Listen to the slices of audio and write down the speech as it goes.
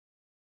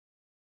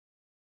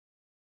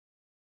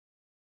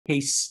Hey,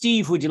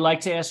 Steve, would you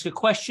like to ask a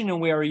question, and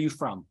where are you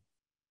from?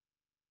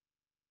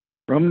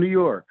 From New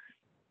York.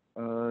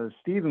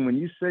 Stephen, when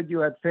you said you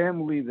had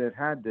family that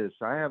had this,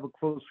 I have a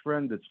close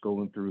friend that's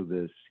going through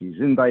this. He's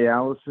in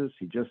dialysis.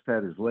 He just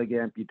had his leg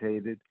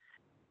amputated.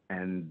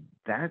 And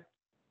that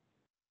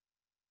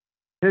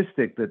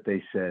statistic that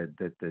they said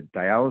that the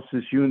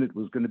dialysis unit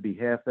was going to be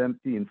half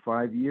empty in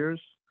 5 years,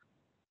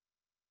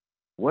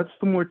 what's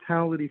the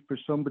mortality for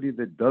somebody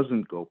that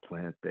doesn't go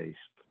plant-based?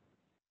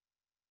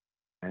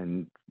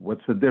 And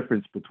what's the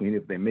difference between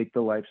if they make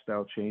the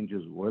lifestyle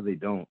changes or they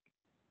don't?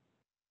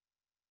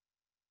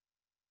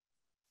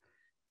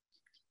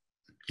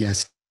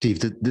 Yes, Steve,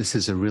 this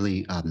is a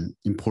really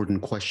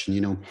important question.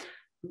 You know,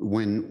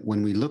 when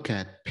we look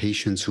at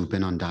patients who've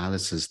been on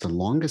dialysis, the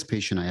longest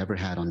patient I ever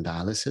had on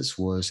dialysis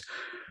was,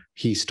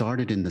 he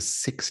started in the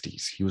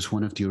 60s. He was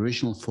one of the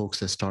original folks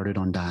that started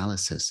on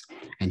dialysis,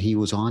 and he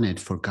was on it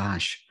for,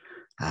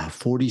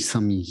 40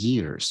 some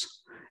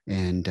years.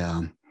 And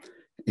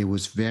it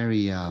was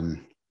very,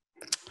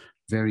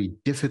 very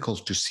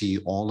difficult to see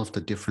all of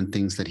the different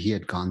things that he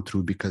had gone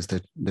through because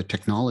the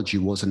technology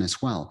wasn't as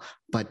well.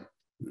 But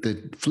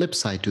the flip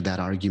side to that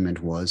argument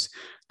was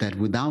that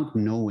without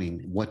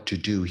knowing what to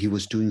do, he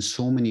was doing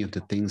so many of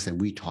the things that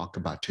we talk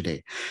about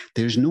today.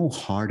 There's no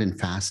hard and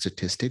fast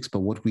statistics,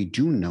 but what we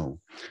do know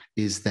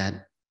is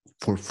that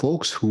for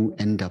folks who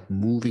end up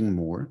moving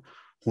more,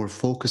 who are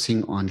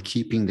focusing on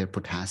keeping their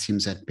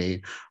potassiums at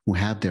bay, who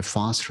have their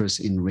phosphorus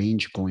in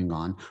range going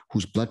on,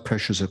 whose blood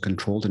pressures are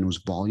controlled and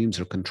whose volumes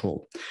are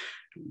controlled.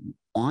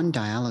 On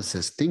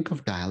dialysis, think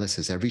of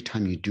dialysis every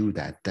time you do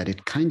that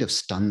it kind of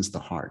stuns the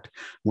heart.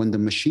 When the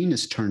machine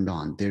is turned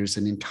on, there's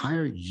an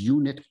entire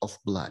unit of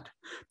blood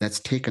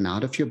that's taken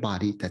out of your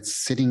body that's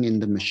sitting in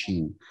the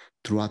machine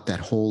throughout that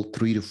whole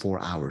 3 to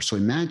 4 hours. So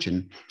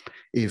imagine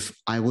if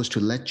I was to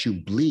let you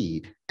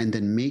bleed and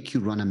then make you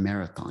run a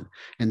marathon,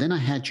 and then I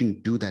had you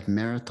do that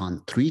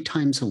marathon 3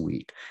 times a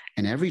week,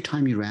 and every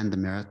time you ran the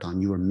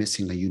marathon, you were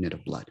missing a unit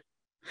of blood.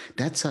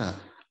 That's a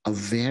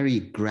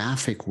very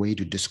graphic way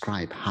to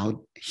describe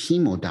how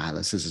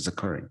hemodialysis is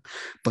occurring.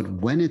 But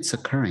when it's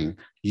occurring,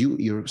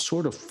 you're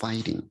sort of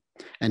fighting.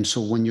 And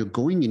so when you're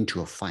going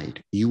into a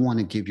fight, you want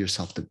to give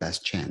yourself the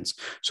best chance.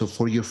 So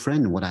for your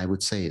friend, what I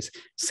would say is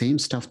same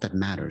stuff that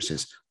matters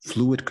is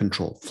fluid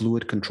control,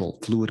 fluid control,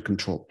 fluid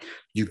control.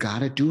 You got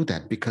to do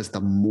that because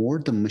the more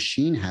the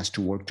machine has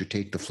to work to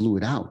take the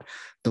fluid out,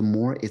 the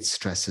more it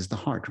stresses the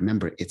heart.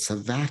 Remember, it's a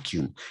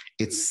vacuum.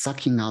 It's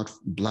sucking out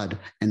blood,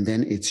 and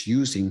then it's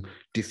using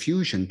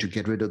diffusion to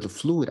get rid of the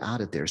fluid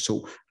out of there.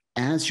 So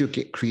as you're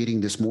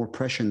creating this more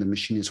pressure and the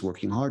machine is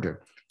working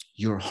harder,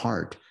 your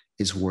heart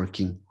is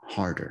working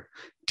harder.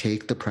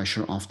 Take the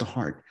pressure off the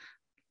heart.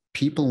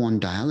 People on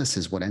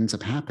dialysis, what ends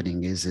up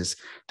happening is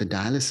the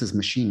dialysis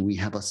machine, we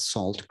have a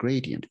salt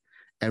gradient.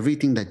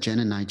 Everything that Jen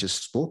and I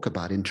just spoke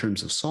about in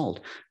terms of salt.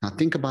 Now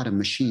think about a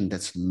machine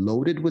that's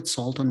loaded with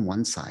salt on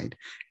one side,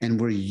 and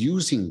we're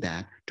using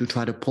that to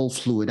try to pull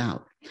fluid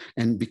out.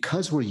 And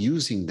because we're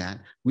using that,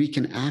 we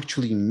can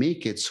actually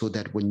make it so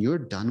that when you're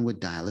done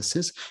with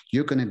dialysis,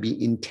 you're going to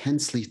be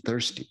intensely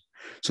thirsty.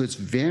 So it's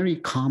very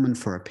common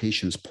for our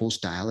patients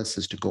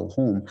post-dialysis to go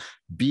home,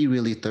 be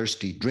really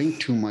thirsty, drink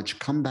too much,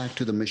 come back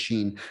to the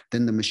machine,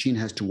 then the machine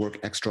has to work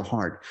extra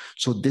hard.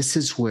 So this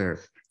is where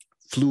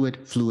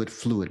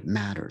fluid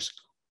matters.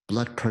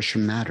 Blood pressure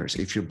matters.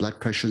 If your blood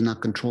pressure is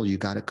not controlled, you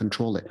got to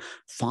control it.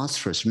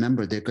 Phosphorus,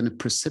 remember, they're going to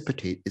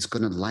precipitate. It's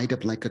going to light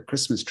up like a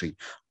Christmas tree.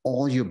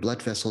 All your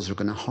blood vessels are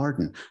going to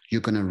harden.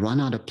 You're going to run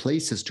out of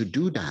places to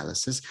do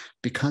dialysis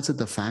because of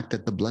the fact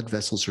that the blood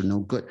vessels are no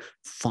good.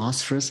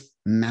 Phosphorus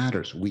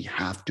matters. We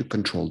have to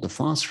control the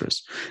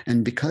phosphorus.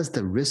 And because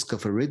the risk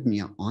of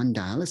arrhythmia on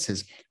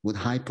dialysis with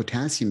high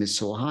potassium is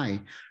so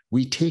high,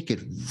 we take it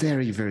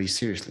very, very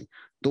seriously.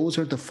 Those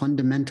are the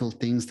fundamental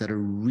things that are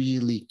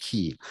really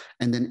key.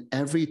 And then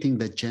everything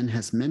that Jen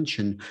has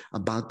mentioned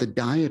about the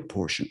diet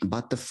portion,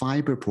 about the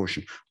fiber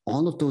portion,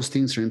 all of those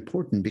things are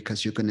important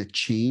because you're going to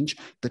change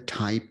the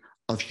type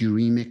of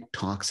uremic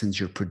toxins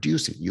you're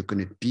producing. You're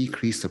going to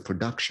decrease the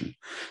production.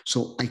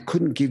 So I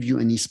couldn't give you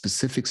any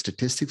specific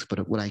statistics,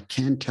 but what I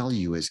can tell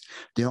you is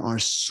there are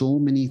so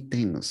many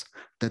things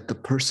that the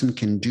person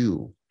can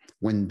do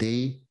when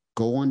they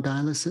go on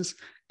dialysis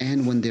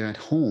and when they're at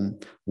home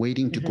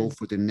waiting to go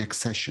for their next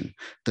session.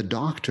 The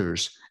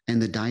doctors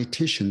and the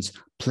dietitians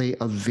play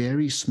a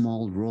very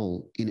small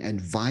role in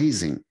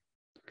advising.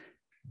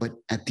 But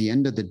at the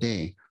end of the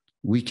day,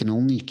 we can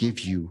only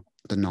give you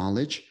the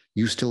knowledge.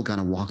 You still got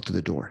to walk to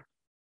the door.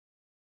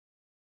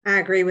 I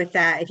agree with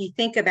that. If you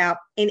think about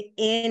in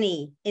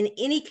any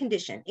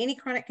condition, any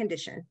chronic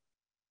condition,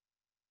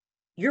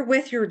 you're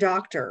with your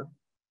doctor,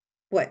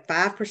 what,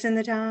 5% of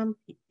the time?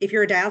 If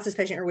you're a dialysis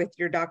patient, you're with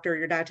your doctor or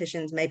your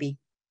dietitians maybe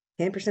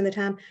 10% of the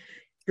time.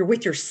 You're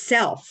with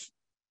yourself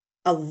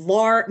a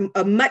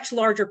much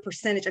larger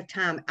percentage of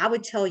time. I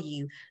would tell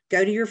you,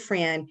 go to your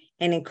friend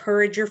and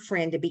encourage your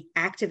friend to be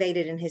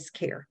activated in his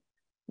care.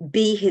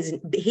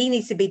 He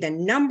needs to be the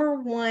number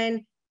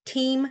one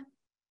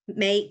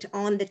teammate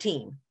on the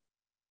team.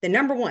 the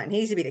number one. He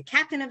needs to be the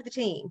captain of the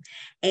team.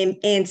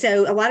 And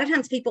so a lot of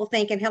times people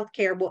think in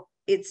healthcare, well,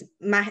 it's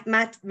my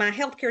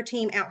healthcare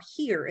team out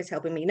here is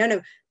helping me.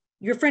 No,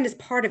 your friend is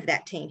part of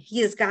that team.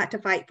 He has got to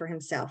fight for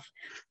himself.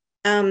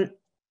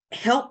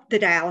 Help the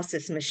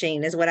dialysis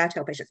machine is what I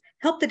tell patients.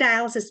 Help the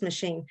dialysis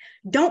machine.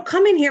 Don't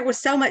come in here with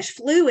so much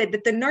fluid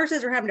that the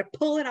nurses are having to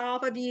pull it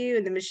off of you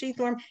and the machine's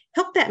warm.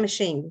 Help that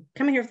machine.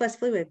 Come in here with less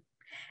fluid.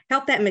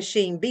 Help that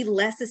machine be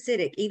less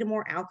acidic, eat a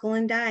more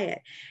alkaline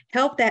diet.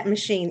 Help that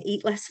machine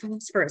eat less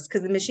phosphorus,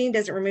 because the machine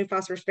doesn't remove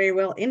phosphorus very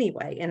well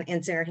anyway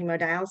in center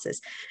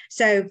hemodialysis.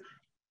 So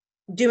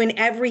doing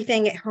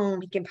everything at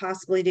home he can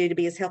possibly do to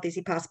be as healthy as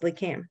he possibly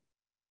can.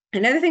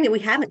 Another thing that we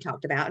haven't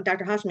talked about, and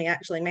Dr. Hashmi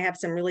actually may have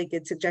some really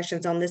good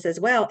suggestions on this as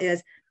well,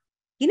 is,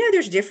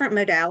 there's different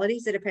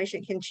modalities that a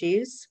patient can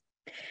choose.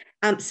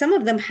 Some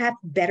of them have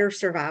better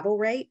survival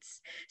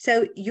rates.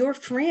 So your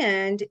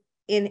friend,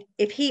 I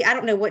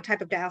don't know what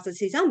type of dialysis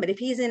he's on, but if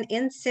he's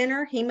in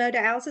center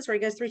hemodialysis where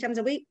he goes 3 times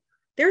a week,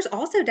 there's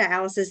also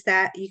dialysis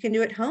that you can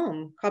do at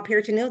home called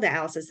peritoneal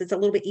dialysis. It's a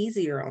little bit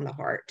easier on the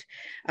heart.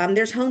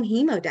 There's home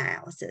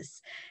hemodialysis.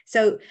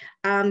 So,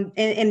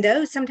 and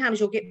those, sometimes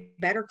you'll get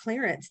better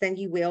clearance than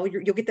you will.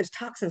 You'll get those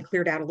toxins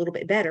cleared out a little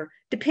bit better,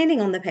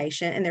 depending on the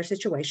patient and their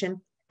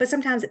situation. But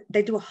sometimes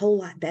they do a whole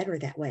lot better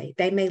that way.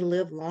 They may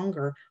live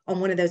longer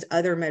on one of those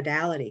other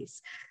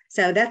modalities.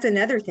 So that's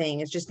another thing,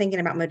 is just thinking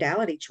about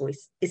modality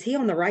choice. Is he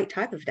on the right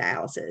type of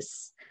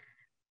dialysis?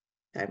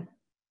 So.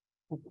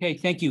 Okay,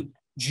 thank you.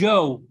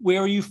 Joe, where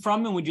are you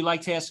from, and would you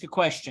like to ask a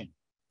question?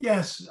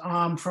 Yes,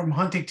 I'm from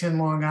Huntington,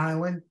 Long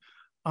Island.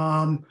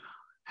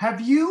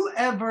 Have you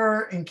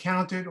ever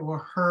encountered or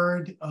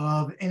heard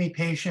of any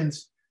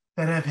patients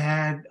that have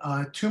had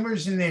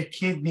tumors in their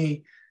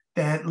kidney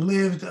that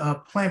lived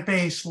a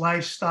plant-based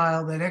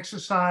lifestyle, that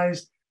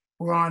exercised,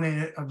 were on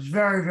a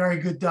very, very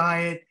good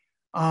diet,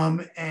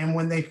 and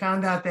when they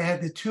found out they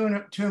had the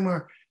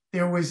tumor,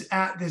 there's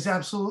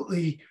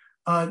absolutely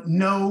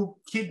no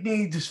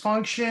kidney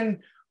dysfunction,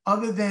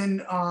 other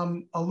than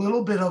a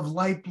little bit of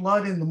light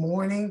blood in the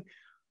morning?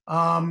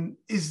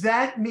 Does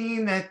that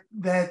mean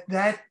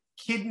that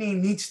kidney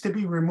needs to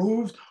be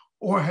removed?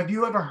 Or have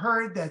you ever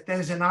heard that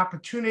there's an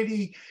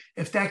opportunity,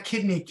 if that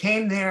kidney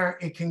came there,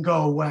 it can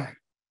go away?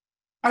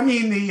 I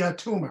mean, the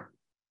tumor.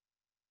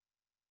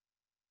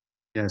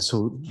 Yeah,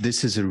 so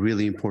this is a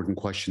really important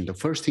question. The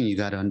first thing you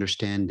got to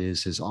understand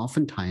is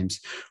oftentimes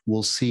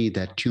we'll see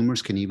that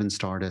tumors can even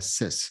start as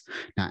cysts.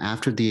 Now,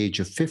 after the age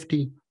of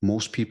 50,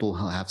 most people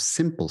have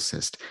simple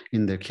cyst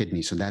in their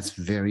kidney, so that's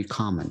very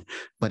common.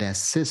 But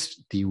as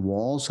cysts, the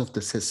walls of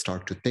the cyst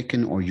start to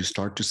thicken, or you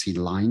start to see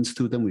lines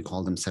through them. We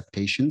call them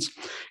septations.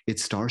 It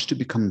starts to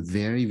become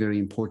very, very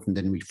important.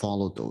 Then we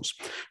follow those.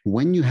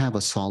 When you have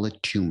a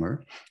solid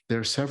tumor,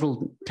 there are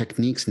several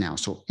techniques now.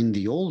 So in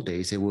the old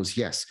days, it was,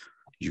 yes,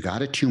 you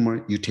got a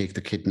tumor, you take the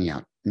kidney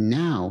out.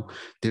 Now,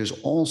 there's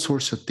all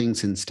sorts of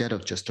things. Instead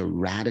of just a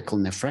radical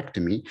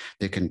nephrectomy,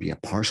 there can be a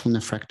partial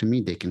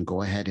nephrectomy. They can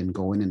go ahead and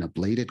go in and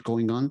ablate it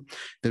going on.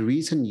 The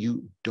reason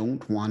you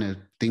don't want to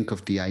think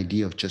of the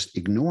idea of just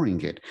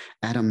ignoring it,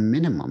 at a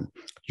minimum,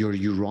 your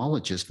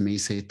urologist may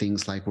say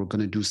things like, we're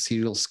going to do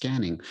serial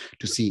scanning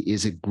to see,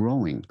 is it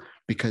growing?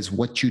 Because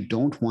what you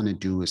don't want to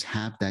do is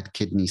have that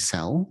kidney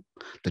cell,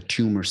 the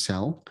tumor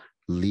cell,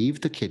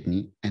 leave the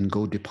kidney and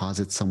go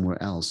deposit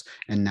somewhere else.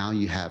 And now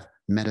you have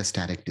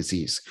metastatic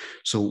disease.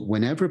 So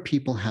whenever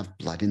people have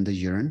blood in the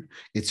urine,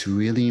 it's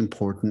really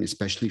important,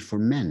 especially for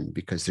men,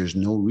 because there's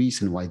no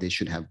reason why they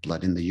should have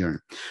blood in the urine.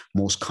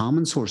 Most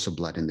common source of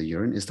blood in the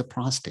urine is the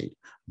prostate,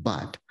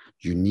 but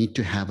you need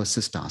to have a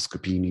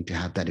cystoscopy. You need to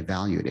have that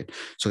evaluated.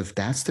 So if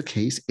that's the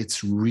case,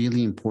 it's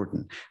really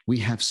important. We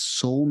have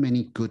so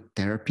many good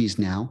therapies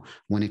now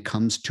when it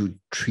comes to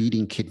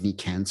treating kidney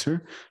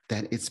cancer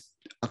that it's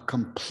a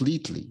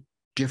completely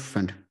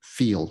different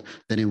field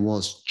than it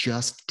was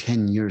just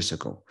 10 years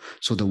ago.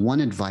 So the one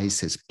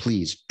advice is,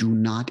 please do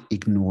not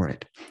ignore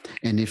it.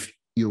 And if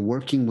you're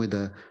working with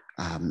a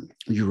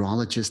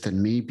urologist that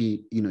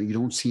maybe you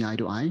don't see eye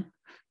to eye,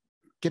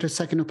 get a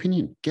second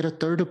opinion, get a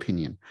third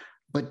opinion,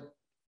 but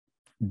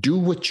do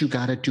what you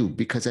got to do,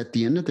 because at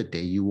the end of the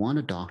day, you want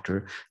a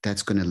doctor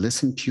that's going to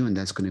listen to you and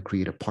that's going to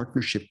create a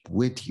partnership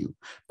with you.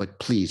 But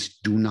please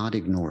do not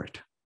ignore it.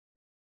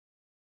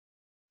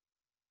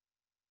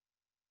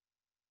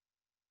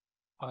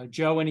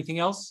 Joe, anything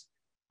else?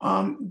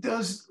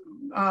 Does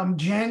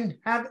Jen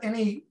have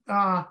any,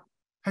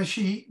 has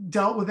she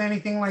dealt with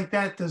anything like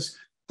that? Does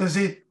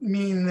it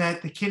mean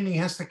that the kidney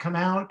has to come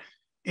out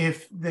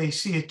if they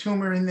see a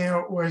tumor in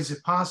there, or is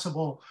it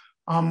possible?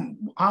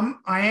 I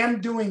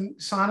am doing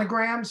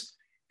sonograms,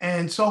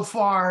 and so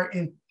far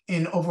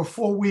in over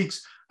 4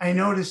 weeks, I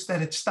noticed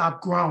that it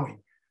stopped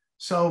growing.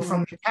 So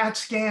from the CAT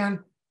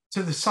scan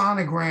to the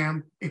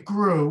sonogram, it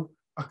grew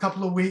a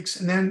couple of weeks,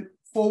 and then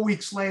 4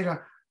 weeks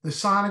later, the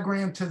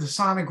sonogram to the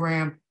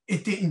sonogram,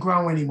 it didn't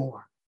grow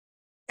anymore.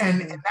 And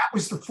that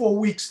was the 4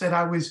 weeks that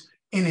I was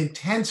in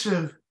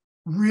intensive,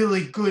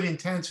 really good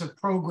intensive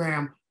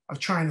program of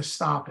trying to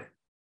stop it.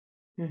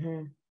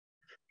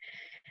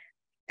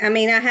 I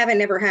mean, I haven't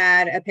never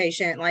had a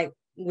patient like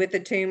with a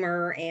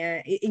tumor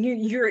and in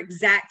your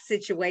exact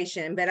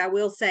situation, but I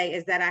will say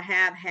is that I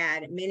have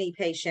had many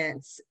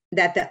patients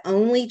that the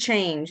only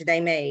change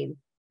they made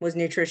was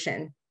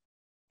nutrition,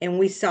 and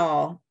we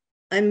saw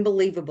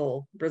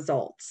unbelievable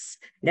results.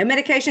 No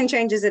medication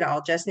changes at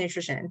all, just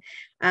nutrition.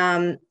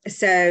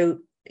 So,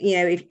 you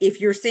know,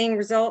 if you're seeing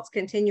results,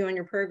 continue on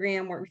your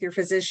program, work with your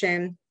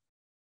physician,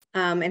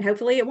 and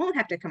hopefully it won't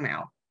have to come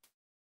out.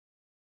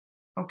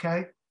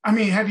 Okay. I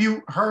mean, have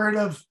you heard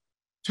of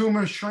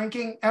tumors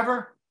shrinking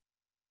ever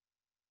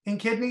in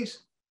kidneys?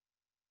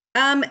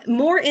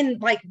 More in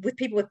like with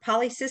people with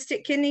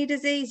polycystic kidney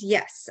disease.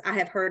 Yes, I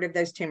have heard of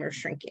those tumors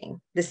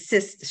shrinking, the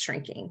cysts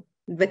shrinking,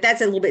 but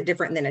that's a little bit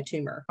different than a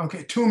tumor.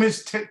 Okay.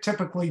 Tumors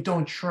typically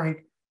don't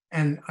shrink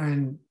and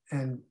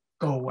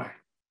go away,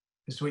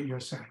 is what you're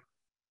saying.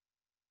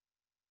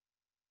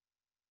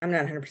 I'm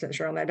not 100%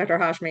 sure on that. Dr.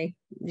 Hashmi,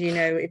 do you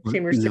know if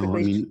tumors No,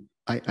 typically?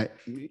 I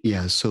mean,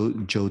 yeah. So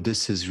Joe,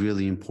 this is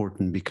really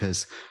important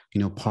because,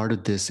 you know, part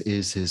of this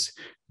is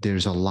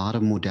there's a lot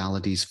of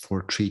modalities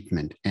for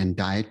treatment, and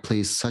diet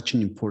plays such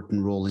an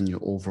important role in your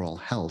overall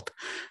health.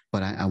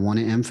 But I want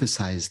to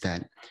emphasize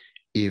that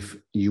if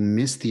you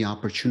miss the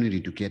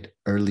opportunity to get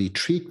early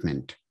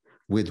treatment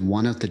with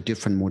one of the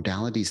different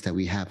modalities that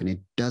we have, and it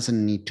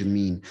doesn't need to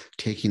mean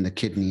taking the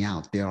kidney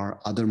out. There are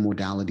other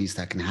modalities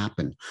that can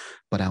happen.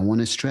 But I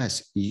want to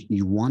stress,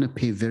 you want to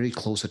pay very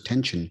close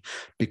attention,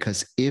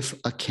 because if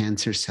a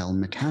cancer cell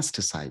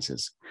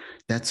metastasizes,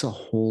 that's a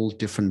whole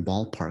different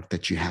ballpark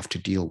that you have to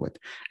deal with.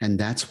 And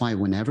that's why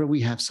whenever we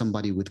have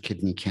somebody with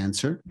kidney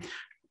cancer,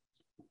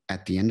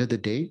 at the end of the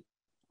day,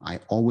 I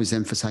always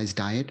emphasize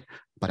diet,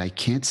 but I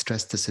can't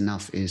stress this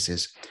enough,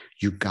 is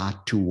you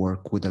got to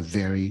work with a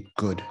very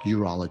good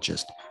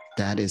urologist.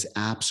 That is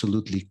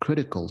absolutely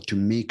critical to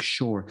make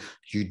sure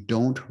you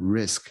don't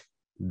risk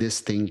this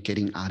thing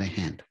getting out of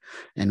hand.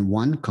 And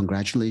one,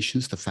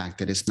 congratulations, the fact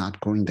that it's not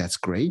growing, that's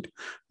great.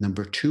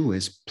 Number two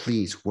is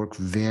please work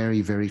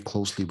very, very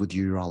closely with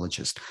your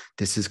urologist.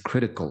 This is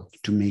critical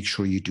to make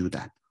sure you do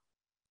that.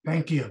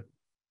 Thank you.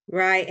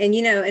 Right. And,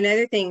 you know,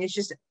 another thing is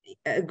just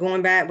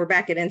going back, we're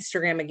back at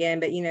Instagram again,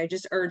 but, you know,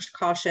 just urge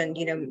caution,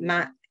 you know,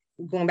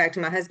 going back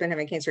to my husband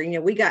having cancer, you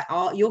know,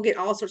 you'll get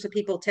all sorts of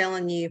people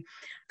telling you,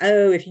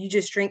 oh, if you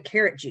just drink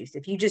carrot juice,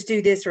 if you just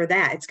do this or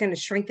that, it's going to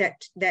shrink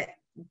that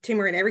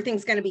tumor and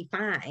everything's going to be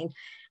fine.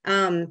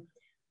 No,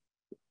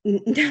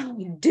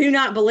 do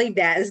not believe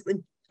that. It's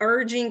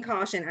urging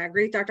caution. I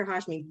agree with Dr.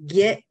 Hashmi.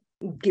 Get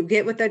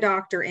with the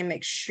doctor and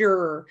make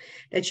sure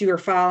that you are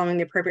following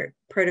the appropriate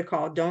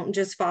protocol. Don't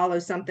just follow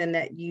something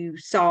that you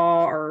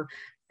saw or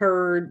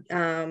heard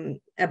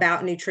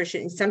about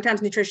nutrition.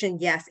 Sometimes nutrition,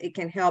 yes, it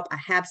can help. I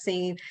have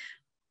seen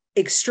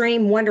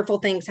extreme wonderful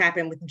things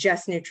happen with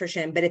just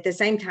nutrition, but at the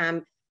same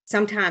time,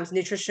 sometimes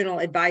nutritional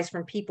advice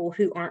from people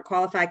who aren't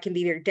qualified can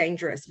be very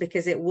dangerous,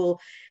 because it will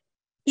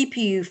keep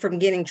you from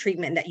getting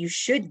treatment that you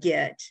should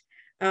get,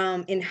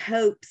 in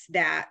hopes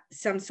that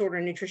some sort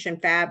of nutrition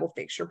fad will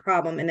fix your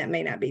problem, and that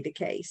may not be the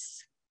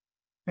case.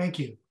 Thank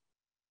you.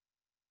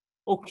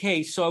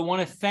 Okay, so I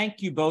want to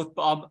thank you both.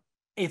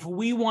 If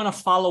we want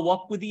to follow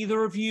up with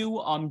either of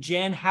you,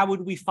 Jen, how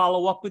would we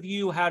follow up with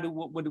you?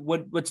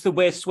 What's the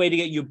best way to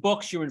get your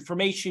books, your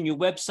information, your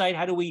website?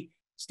 How do we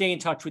stay in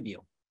touch with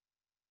you?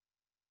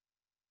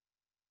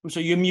 So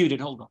you're muted.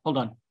 Hold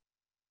on.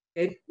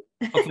 Good.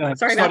 Okay,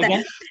 Sorry about that.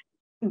 Again.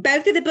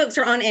 Both of the books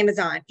are on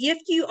Amazon. If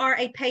you are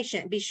a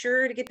patient, be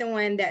sure to get the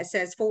one that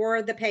says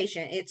for the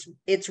patient.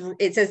 It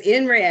says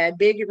in red,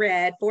 big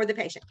red, for the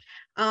patient.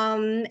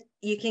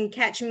 You can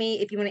catch me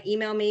if you want to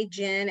email me,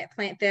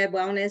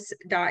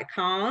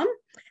 jen@plantfedwellness.com.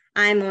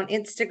 I'm on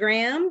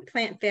Instagram,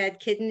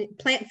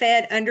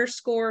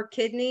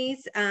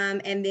 plantfed_kidneys.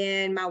 And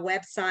then my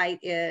website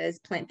is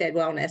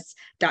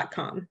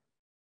plantfedwellness.com.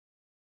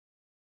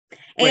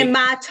 And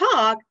my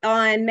talk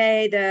on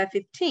May the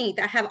 15th,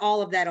 I have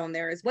all of that on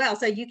there as well.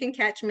 So you can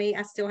catch me.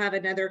 I still have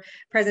another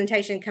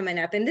presentation coming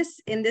up in this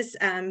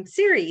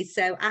series.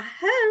 So I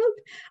hope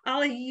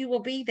all of you will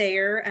be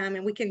there,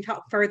 and we can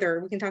talk further.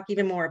 We can talk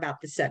even more about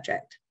this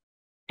subject.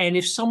 And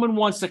if someone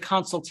wants a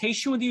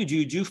consultation with you, do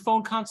you do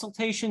phone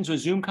consultations or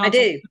Zoom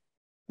consultations? I do.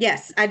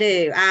 Yes, I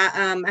do.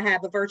 I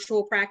have a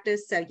virtual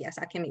practice. So yes,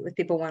 I can meet with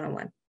people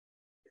one-on-one.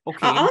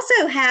 Okay. I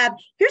also have,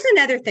 here's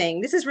another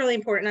thing. This is really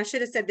important. I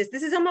should have said this.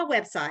 This is on my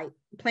website,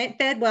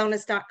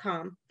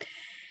 plantfedwellness.com.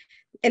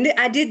 And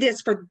I did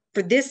this for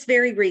this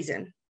very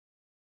reason.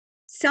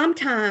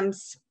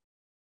 Sometimes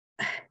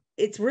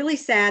it's really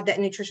sad that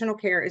nutritional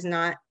care is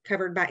not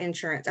covered by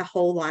insurance a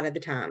whole lot of the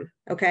time.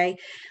 Okay.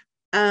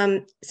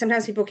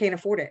 Sometimes people can't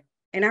afford it.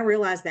 And I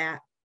realized that.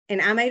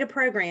 And I made a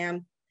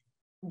program.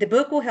 The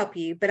book will help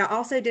you, but I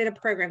also did a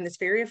program that's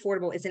very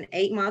affordable. It's an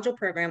 8-module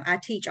program. I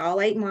teach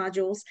all 8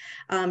 modules.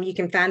 You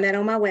can find that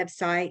on my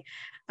website.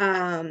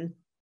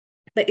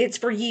 But it's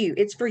for you.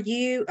 It's for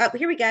you. Oh,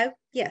 here we go.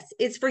 Yes,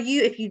 it's for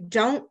you. If you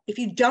don't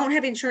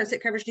have insurance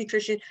that covers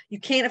nutrition, you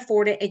can't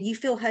afford it, and you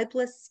feel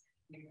hopeless,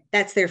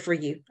 that's there for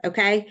you.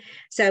 Okay.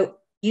 So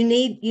you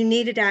need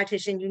a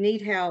dietitian. You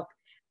need help.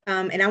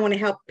 And I want to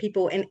help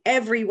people in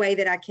every way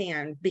that I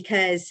can,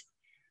 because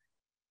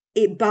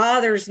it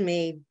bothers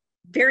me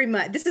very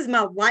much. This is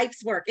my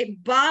life's work.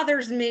 It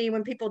bothers me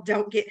when people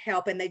don't get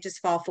help and they just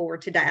fall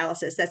forward to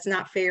dialysis. That's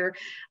not fair.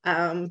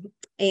 And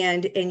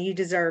you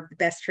deserve the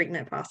best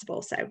treatment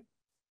possible. So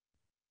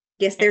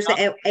yes, there's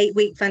the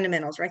 8-week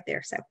fundamentals right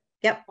there. So,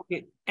 yep.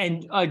 Okay.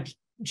 And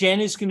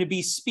Jen is going to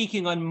be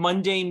speaking on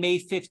Monday, May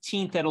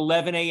 15th at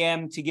 11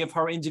 a.m. to give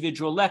her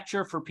individual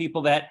lecture for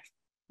people that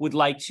would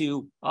like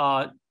to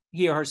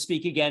hear her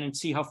speak again and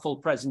see her full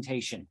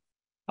presentation.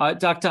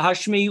 Dr.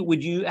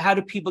 Hashmi, how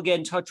do people get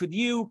in touch with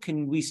you?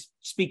 Can we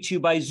speak to you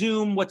by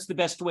Zoom? What's the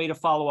best way to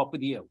follow up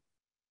with you?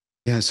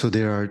 Yeah, so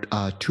there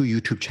are 2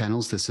 YouTube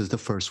channels. This is the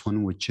first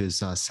one, which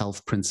is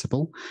Self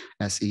Principle,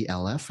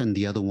 SELF, and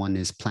the other one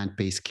is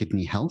Plant-Based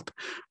Kidney Health,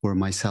 where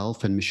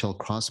myself and Michelle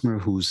Crossmer,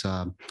 who's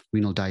a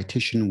renal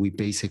dietitian, we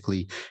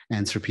basically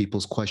answer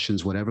people's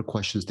questions, whatever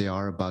questions they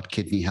are about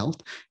kidney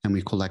health, and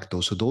we collect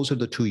those. So those are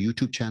the 2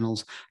 YouTube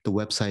channels. The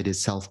website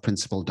is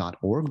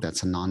selfprinciple.org.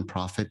 That's a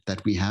nonprofit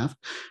that we have,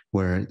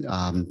 where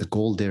the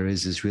goal there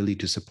is really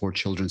to support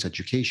children's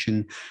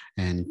education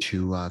and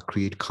to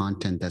create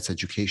content that's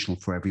educational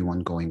for everyone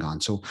going on.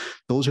 So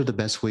those are the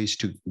best ways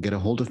to get a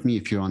hold of me.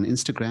 If you're on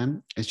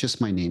Instagram, it's just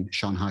my name,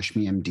 Sean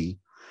Hashmi, MD,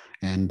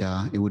 and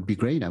it would be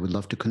great. I would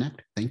love to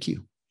connect. Thank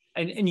you.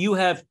 And you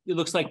have, it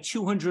looks like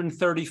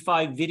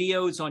 235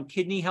 videos on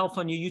kidney health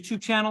on your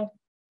YouTube channel?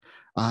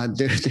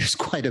 There's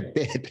quite a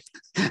bit.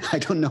 I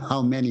don't know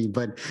how many,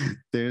 but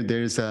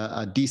there's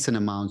a decent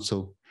amount.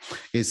 So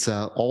it's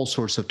all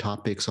sorts of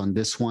topics on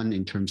this one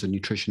in terms of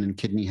nutrition and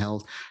kidney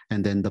health.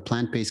 And then the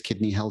Plant-Based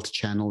Kidney Health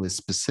channel is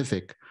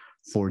specific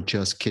for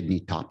just kidney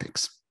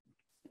topics.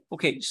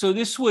 Okay, so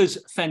this was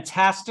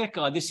fantastic.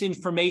 This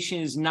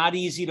information is not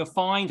easy to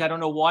find. I don't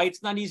know why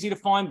it's not easy to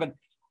find, but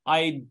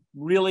I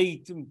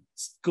really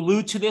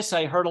glued to this.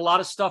 I heard a lot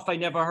of stuff I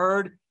never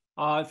heard.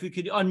 If you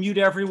could unmute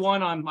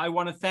everyone, I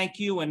want to thank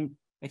you. And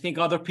I think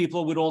other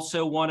people would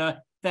also want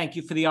to thank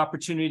you for the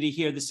opportunity to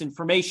hear this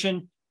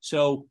information.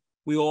 So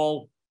we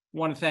all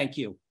want to thank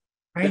you.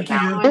 Thank you.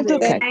 It's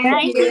okay.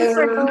 Thank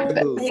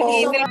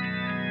you.